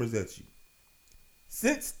some numbers at you.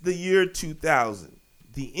 Since the year 2000,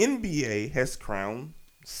 the NBA has crowned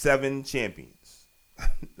 7 champions.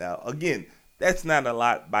 Now, again, that's not a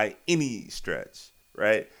lot by any stretch,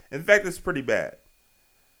 right? In fact, it's pretty bad.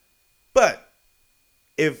 But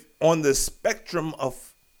if on the spectrum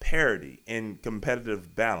of parity and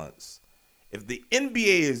competitive balance, if the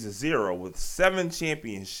NBA is a 0 with 7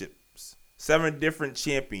 championships, 7 different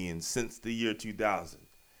champions since the year 2000,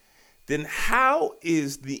 then how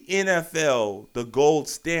is the NFL the gold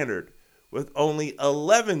standard with only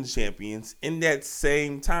 11 champions in that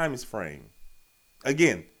same time frame?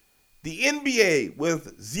 Again, the NBA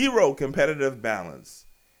with 0 competitive balance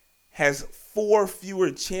has 4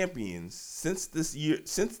 fewer champions since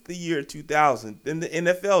the year 2000 than the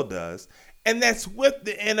NFL does, and that's with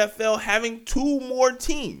the NFL having 2 more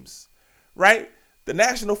teams, right? The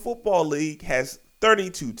National Football League has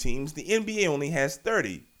 32 teams. The NBA only has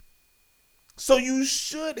 30. So you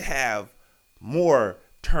should have more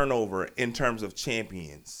turnover in terms of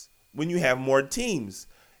champions when you have more teams.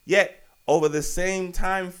 Yet, over the same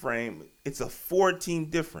time frame, it's a 4-team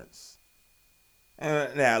difference.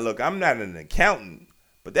 Now, look, I'm not an accountant,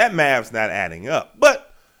 but that math's not adding up.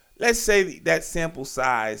 But let's say that sample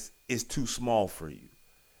size is too small for you.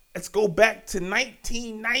 Let's go back to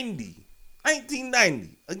 1990.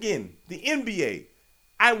 1990. Again, the NBA,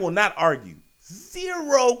 I will not argue,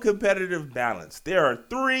 0 competitive balance. There are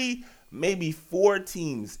 3, maybe 4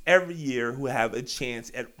 teams every year who have a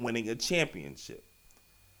chance at winning a championship.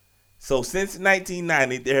 So since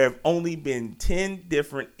 1990, there have only been 10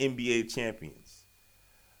 different NBA champions.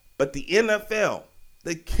 But the NFL,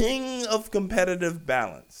 the king of competitive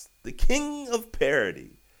balance, the king of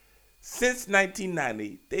parity, since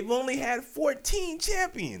 1990, they've only had 14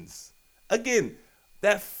 champions. Again,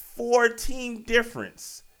 that 4-team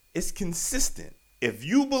difference is consistent. If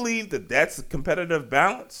you believe that that's a competitive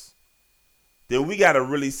balance, then we got to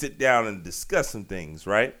really sit down and discuss some things,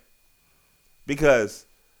 right? Because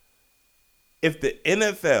if the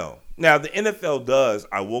NFL, now the NFL does,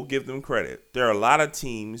 I will give them credit. There are a lot of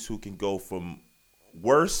teams who can go from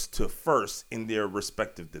worst to first in their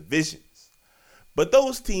respective divisions. But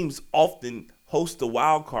those teams often host a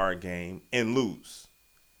wild card game and lose.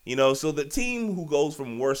 So the team who goes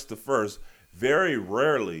from worst to first, very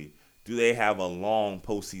rarely do they have a long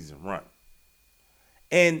postseason run.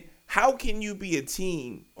 And how can you be a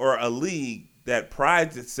team or a league that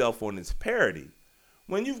prides itself on its parity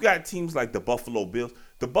when you've got teams like the Buffalo Bills?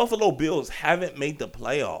 The Buffalo Bills haven't made the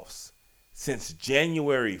playoffs since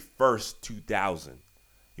January 1st, 2000.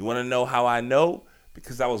 You want to know how I know?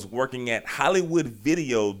 because I was working at Hollywood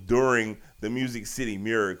Video during the Music City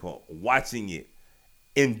Miracle, watching it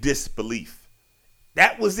in disbelief.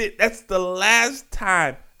 That was it. That's the last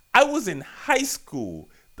time. I was in high school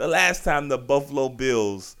the last time the Buffalo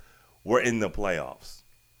Bills were in the playoffs.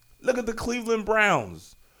 Look at the Cleveland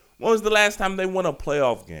Browns. When was the last time they won a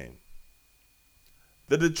playoff game?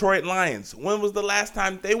 The Detroit Lions. When was the last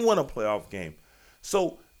time they won a playoff game?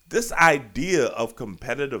 So this idea of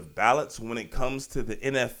competitive ballots when it comes to the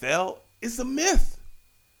NFL is a myth.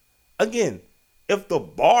 Again, if the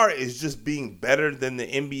bar is just being better than the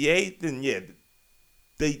NBA, then yeah,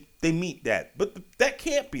 they meet that. But that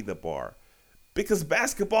can't be the bar because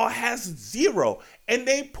basketball has zero and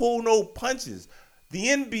they pull no punches. The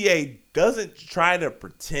NBA doesn't try to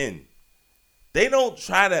pretend. They don't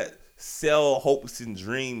try to sell hopes and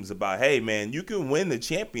dreams about, hey, man, you can win the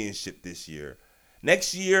championship this year.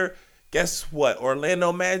 Next year, guess what?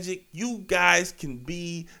 Orlando Magic, you guys can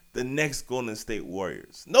be the next Golden State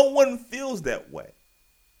Warriors. No one feels that way.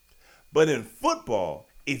 But in football,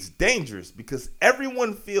 it's dangerous because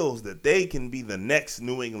everyone feels that they can be the next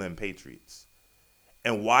New England Patriots.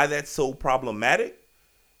 And why that's so problematic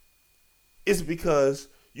is because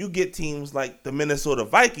you get teams like the Minnesota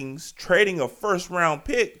Vikings trading a first-round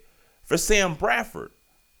pick for Sam Bradford.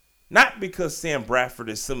 Not because Sam Bradford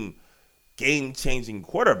is some game-changing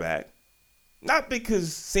quarterback. Not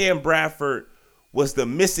because Sam Bradford was the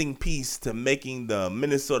missing piece to making the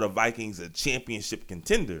Minnesota Vikings a championship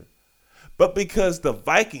contender. But because the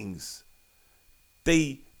Vikings,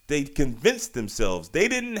 they convinced themselves they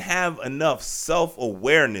didn't have enough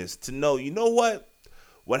self-awareness to know, you know what?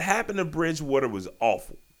 What happened to Bridgewater was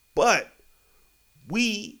awful. But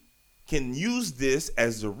we can use this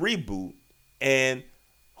as a reboot and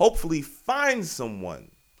hopefully find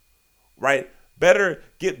someone, right?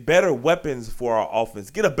 Get better weapons for our offense.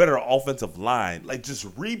 Get a better offensive line. Like, just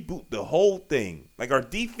reboot the whole thing. Like, our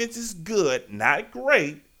defense is good, not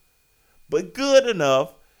great, but good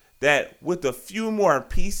enough that with a few more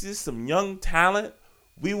pieces, some young talent,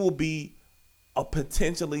 we will be a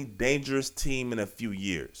potentially dangerous team in a few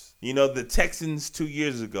years. You know, the Texans 2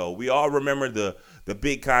 years ago, we all remember the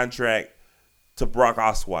big contract to Brock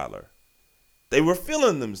Osweiler. They were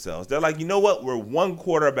feeling themselves. They're like, you know what? We're one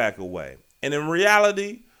quarterback away. And in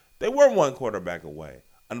reality, they were one quarterback away.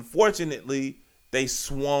 Unfortunately, they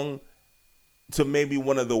swung to maybe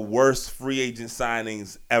one of the worst free agent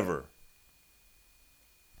signings ever.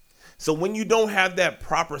 So when you don't have that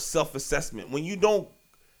proper self-assessment, when you don't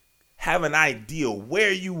have an idea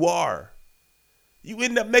where you are, you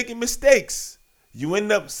end up making mistakes. You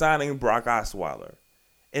end up signing Brock Osweiler.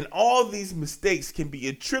 And all these mistakes can be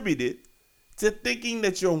attributed to thinking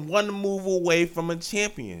that you're one move away from a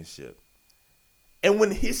championship. And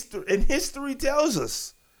when history tells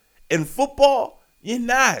us, in football, you're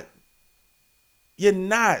not. You're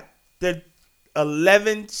not. There are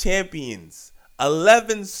 11 champions,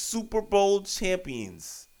 11 Super Bowl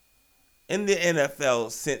champions in the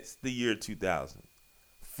NFL since the year 2000.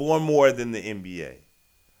 4 more than the NBA.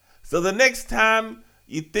 So the next time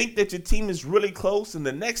you think that your team is really close and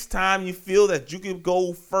the next time you feel that you can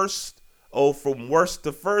go first or from worst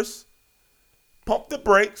to first, pump the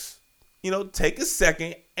brakes, take a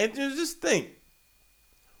second and just think.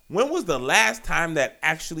 When was the last time that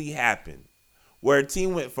actually happened where a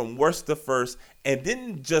team went from worst to first and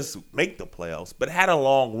didn't just make the playoffs but had a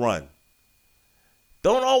long run?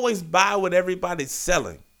 Don't always buy what everybody's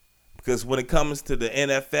selling, because when it comes to the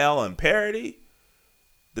NFL and parity,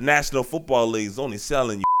 the National Football League is only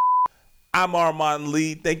selling you. I'm Armon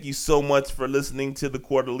Lee. Thank you so much for listening to the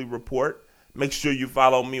Quarterly Report. Make sure you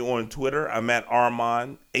follow me on Twitter. I'm at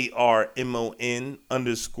Armon, ARMON_Lee,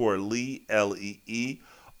 Lee.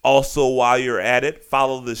 Also, while you're at it,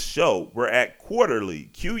 follow the show. We're at Quarterly,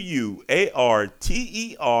 QUARTERLEE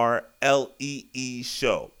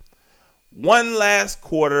show. One last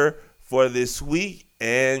quarter for this week,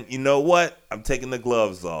 and you know what? I'm taking the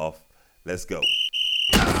gloves off. Let's go.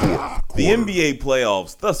 The NBA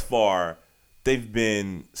playoffs thus far, they've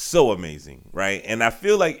been so amazing, right? And I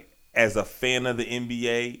feel like as a fan of the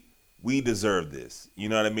NBA, we deserve this. You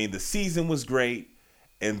know what I mean? The season was great,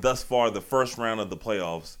 and thus far, the first round of the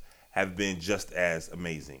playoffs have been just as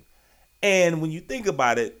amazing. And when you think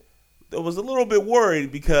about it, I was a little bit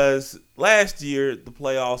worried because last year, the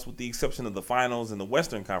playoffs, with the exception of the finals and the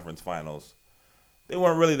Western Conference finals, they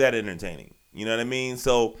weren't really that entertaining. You know what I mean?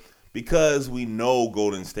 So because we know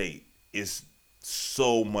Golden State is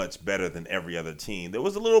so much better than every other team, there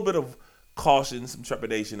was a little bit of caution, some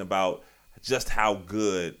trepidation about just how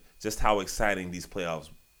good, just how exciting these playoffs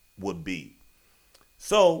would be.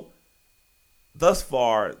 So thus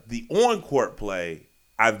far, the on-court play,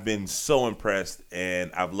 I've been so impressed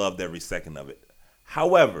and I've loved every second of it.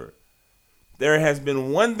 However, there has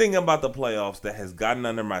been one thing about the playoffs that has gotten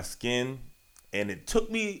under my skin, and it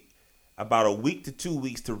took me about a week to 2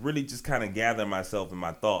 weeks to really just kind of gather myself and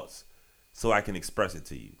my thoughts so I can express it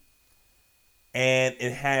to you. And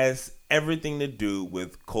it has everything to do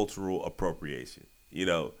with cultural appropriation. You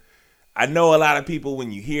know, I know a lot of people,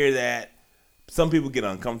 when you hear that, some people get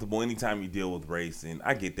uncomfortable anytime you deal with race, and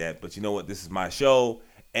I get that. But you know what? This is my show,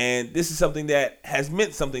 and this is something that has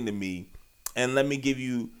meant something to me, and let me give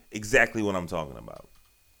you exactly what I'm talking about.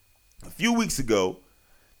 A few weeks ago,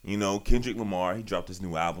 you know, Kendrick Lamar, he dropped his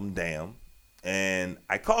new album, Damn, and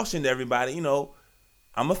I cautioned everybody, you know,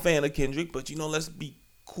 I'm a fan of Kendrick, but, you know, let's be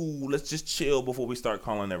cool. Let's just chill before we start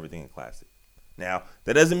calling everything a classic. Now,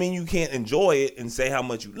 that doesn't mean you can't enjoy it and say how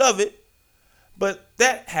much you love it, but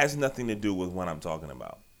that has nothing to do with what I'm talking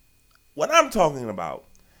about. What I'm talking about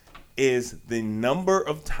is the number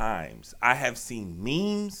of times I have seen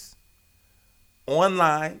memes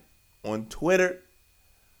online, on Twitter,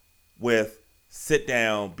 with sit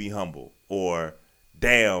down, be humble, or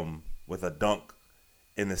damn with a dunk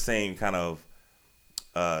in the same kind of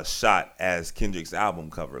shot as Kendrick's album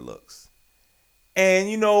cover looks. And,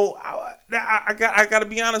 you know, I got to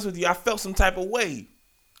be honest with you. I felt some type of way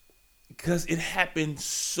because it happened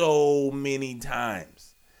so many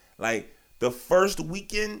times. Like, the first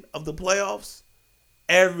weekend of the playoffs,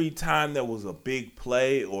 every time there was a big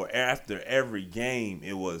play or after every game,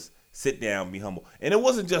 it was sit down, be humble. And it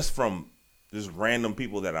wasn't just from just random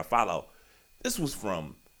people that I follow. This was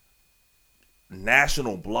from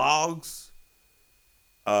national blogs,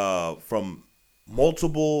 from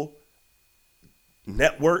multiple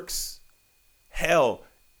networks. Hell,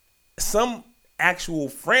 some actual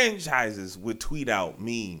franchises would tweet out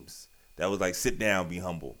memes that was like sit down, be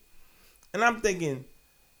humble. And I'm thinking,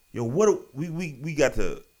 yo, what we got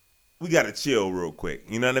to chill real quick.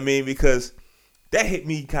 You know what I mean? Because that hit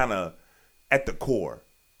me kind of at the core.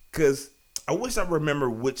 Cuz I wish I remember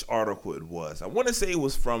which article it was. I want to say it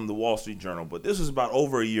was from the Wall Street Journal, but this was about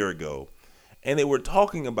over a year ago. And they were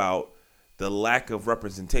talking about the lack of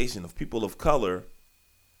representation of people of color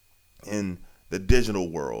in the digital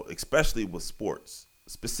world, especially with sports.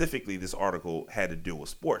 Specifically, this article had to do with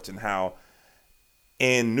sports and how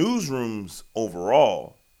in newsrooms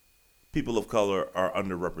overall, people of color are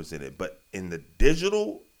underrepresented. But in the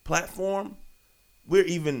digital platform, we're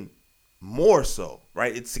even more so,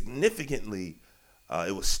 right? It's significantly,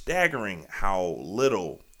 it was staggering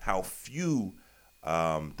how few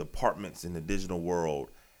departments in the digital world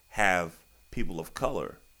have people of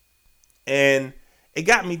color. And it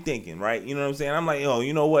got me thinking, right? You know what I'm saying? I'm like, oh,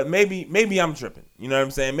 you know what? Maybe I'm tripping. You know what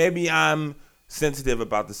I'm saying? Maybe I'm sensitive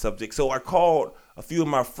about the subject. So I called a few of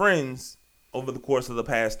my friends over the course of the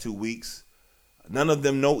past 2 weeks. None of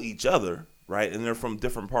them know each other, right? And they're from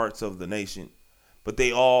different parts of the nation. But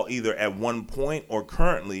they all either at one point or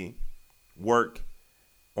currently work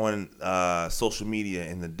on social media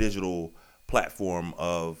in the digital platform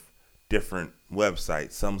of different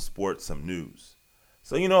websites, some sports, some news.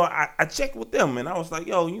 So, you know, I checked with them and I was like,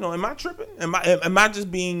 yo, you know, am I tripping? Am I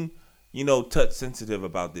just being, you know, touch sensitive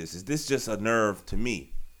about this? Is this just a nerve to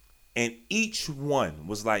me? And each one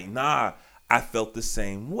was like, nah, I felt the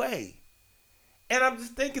same way. And I'm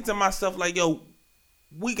just thinking to myself like, yo,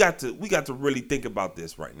 we got to really think about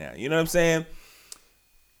this right now. You know what I'm saying?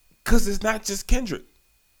 Because it's not just Kendrick.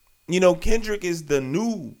 You know, Kendrick is the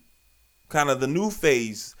new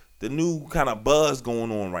phase, the new kind of buzz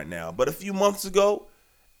going on right now. But a few months ago,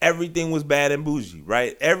 everything was bad and bougie,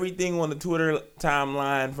 right? Everything on the Twitter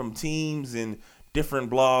timeline from teams and different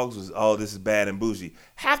blogs was, oh, this is bad and bougie.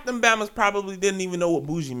 Half them Bamas probably didn't even know what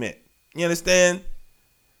bougie meant. You understand?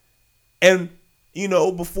 And, you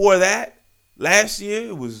know, before that, last year,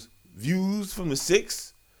 it was views from the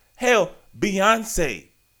 6. Hell, Beyonce.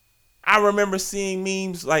 I remember seeing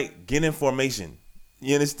memes like get in formation.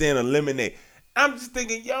 You understand? Eliminate. I'm just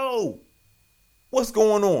thinking, yo, what's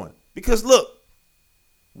going on? Because look,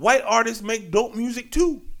 white artists make dope music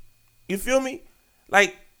too. You feel me?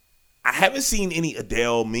 Like, I haven't seen any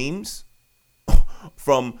Adele memes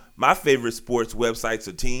from my favorite sports websites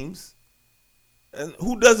or teams. And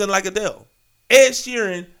who doesn't like Adele? Ed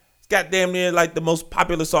Sheeran is goddamn near like the most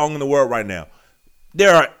popular song in the world right now.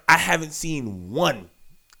 I haven't seen one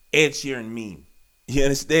Ed Sheeran meme, you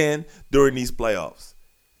understand, during these playoffs.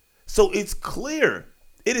 So it's clear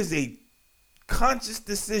it is a conscious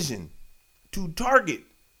decision to target,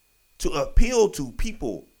 to appeal to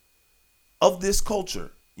people of this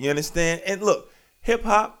culture. You understand? And look, hip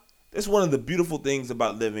hop, that's one of the beautiful things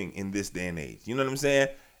about living in this day and age. You know what I'm saying?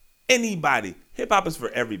 Anybody. Hip hop is for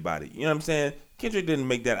everybody. You know what I'm saying? Kendrick didn't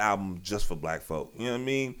make that album just for black folk. You know what I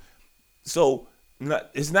mean? So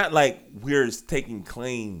it's not like we're taking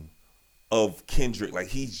claim of Kendrick like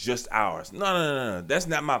he's just ours. No. That's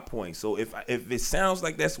not my point. So if it sounds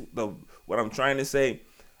like that's what I'm trying to say,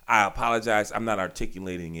 I apologize. I'm not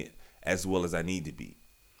articulating it as well as I need to be.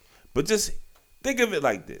 But just think of it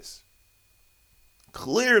like this.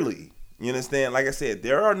 Clearly, you understand? Like I said,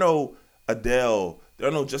 there are no Adele, there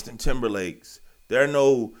are no Justin Timberlakes, there are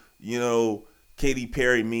no, Katy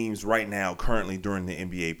Perry memes right now currently during the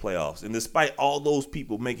NBA playoffs. And despite all those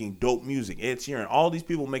people making dope music, Ed Sheeran, all these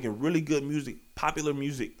people making really good music, popular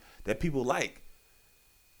music that people like,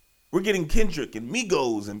 we're getting Kendrick and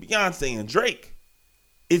Migos and Beyonce and Drake.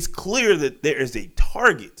 It's clear that there is a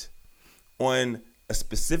target on a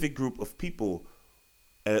specific group of people,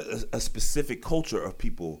 a specific culture of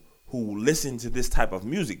people who listen to this type of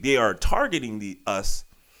music. They are targeting us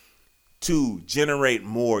to generate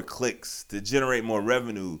more clicks, to generate more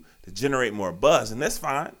revenue, to generate more buzz, and that's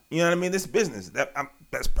fine. You know what I mean? This business,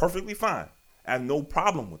 that's perfectly fine. I have no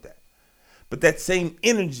problem with that. But that same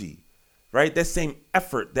energy, right? That same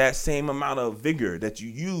effort, that same amount of vigor that you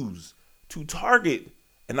use to target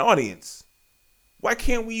an audience, why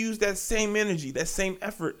can't we use that same energy, that same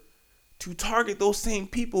effort to target those same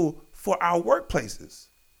people for our workplaces?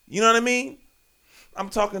 You know what I mean? I'm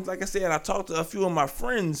talking, like I said, I talked to a few of my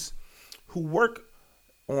friends who work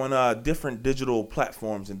on different digital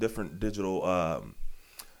platforms and different digital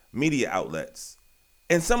media outlets.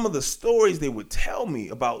 And some of the stories they would tell me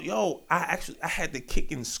about, I had to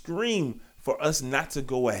kick and scream for us not to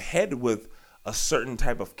go ahead with a certain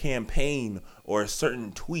type of campaign or a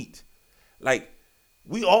certain tweet. Like,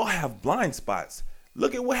 we all have blind spots.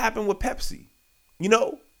 Look at what happened with Pepsi.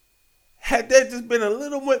 Had there just been a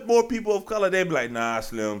little bit more people of color, they'd be like, nah,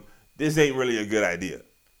 Slim, this ain't really a good idea.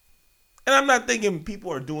 And I'm not thinking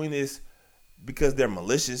people are doing this because they're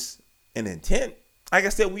malicious in intent. Like I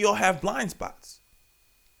said, we all have blind spots.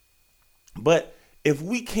 But if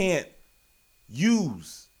we can't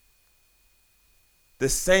use the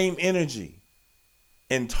same energy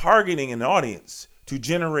in targeting an audience to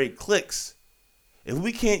generate clicks, if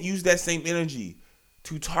we can't use that same energy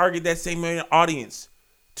to target that same audience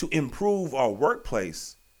to improve our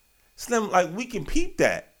workplace, Slim, like, we can peep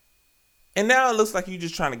that. And now it looks like you're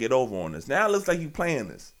just trying to get over on us. Now it looks like you're playing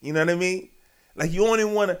this. You know what I mean? Like, you only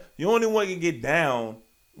want to get down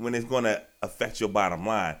when it's going to affect your bottom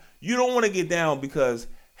line. You don't want to get down because,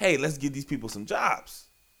 hey, let's give these people some jobs.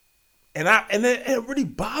 And it really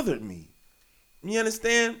bothered me. You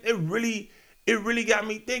understand? It really got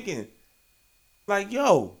me thinking, like,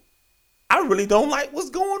 I really don't like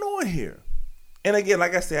what's going on here. And again,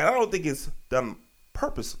 like I said, I don't think it's done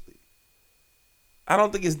purposely. I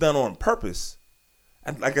don't think it's done on purpose.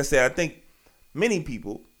 And like I said, I think many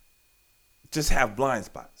people just have blind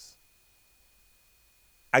spots.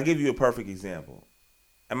 I give you a perfect example.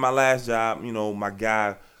 At my last job, my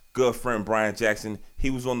guy, good friend Brian Jackson, he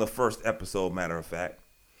was on the first episode, matter of fact.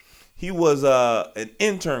 He was an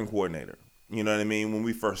intern coordinator, you know what I mean, when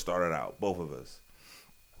we first started out, both of us.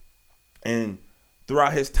 And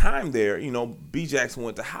throughout his time there, B. Jackson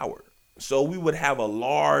went to Howard. So we would have a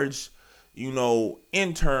large,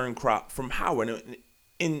 intern crop from Howard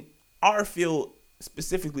in our field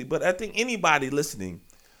specifically. But I think anybody listening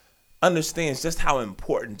understands just how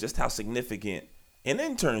important, just how significant an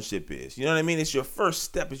internship is. You know what I mean? It's your first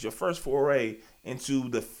step. It's your first foray into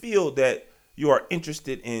the field that you are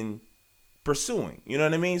interested in pursuing. You know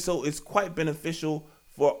what I mean? So it's quite beneficial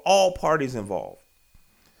for all parties involved.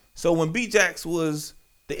 So when B-Jax was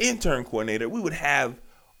the intern coordinator, we would have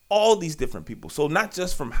all these different people. So not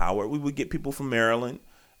just from Howard, we would get people from Maryland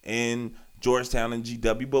and Georgetown and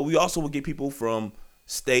GW, but we also would get people from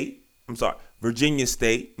Virginia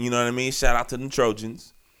State. You know what I mean? Shout out to them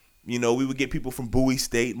Trojans. We would get people from Bowie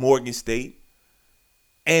State, Morgan State.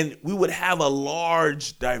 And we would have a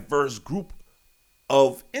large, diverse group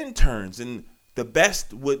of interns. And the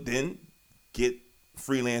best would then get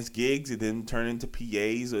freelance gigs and then turn into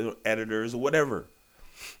PAs or editors or whatever.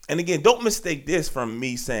 And again, don't mistake this from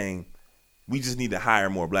me saying we just need to hire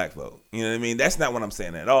more black folk. You know what I mean? That's not what I'm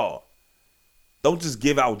saying at all. Don't just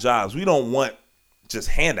give out jobs. We don't want just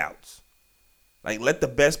handouts. Like, let the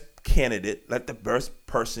best candidate, let the best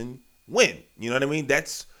person win. You know what I mean?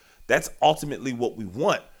 That's ultimately what we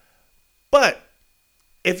want. But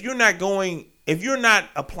if you're not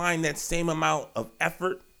applying that same amount of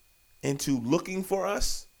effort into looking for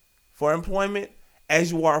us for employment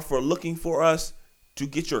as you are for looking for us to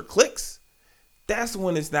get your clicks, that's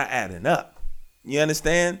when it's not adding up. You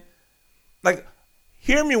understand? Like,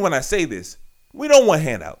 hear me when I say this. We don't want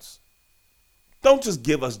handouts. Don't just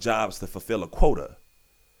give us jobs to fulfill a quota,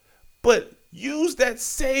 but use that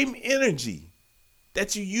same energy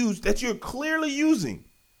that you're clearly using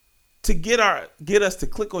to get us to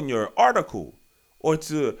click on your article or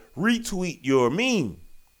to retweet your meme.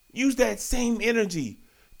 Use that same energy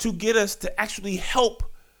to get us to actually help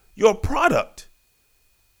your product.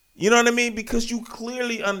 You know what I mean? Because you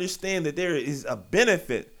clearly understand that there is a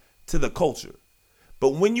benefit to the culture.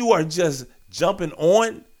 But when you are just jumping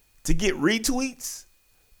on to get retweets,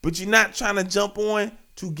 but you're not trying to jump on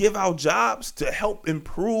to give out jobs to help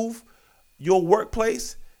improve your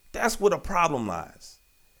workplace, that's where the problem lies.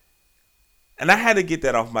 And I had to get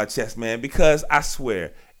that off my chest, man, because I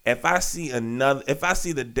swear, if I see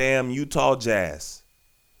the damn Utah Jazz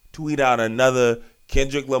tweet out another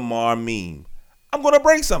Kendrick Lamar meme, I'm going to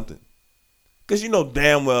break something. Because you know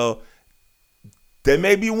damn well there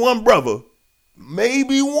may be one brother,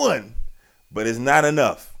 maybe one, but it's not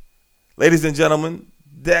enough. Ladies and gentlemen,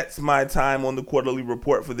 that's my time on the Quarterly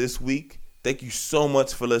Report for this week. Thank you so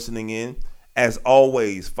much for listening in. As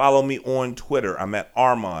always, follow me on Twitter. I'm at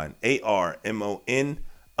Armon, ARMON_Lee,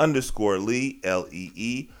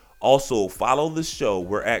 LEE. Also, follow the show.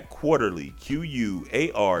 We're at Quarterly,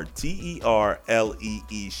 QUARTERLEE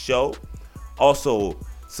show. Also,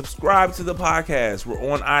 subscribe to the podcast.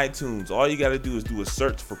 We're on iTunes. All you got to do is do a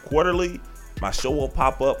search for Quarterly. My show will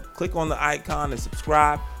pop up. Click on the icon and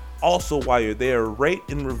subscribe. Also, while you're there, rate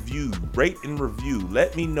and review.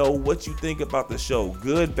 Let me know what you think about the show.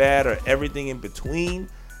 Good, bad, or everything in between.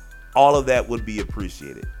 All of that would be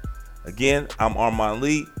appreciated. Again, I'm Armon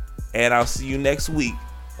Lee, and I'll see you next week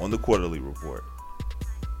on the Quarterly Report.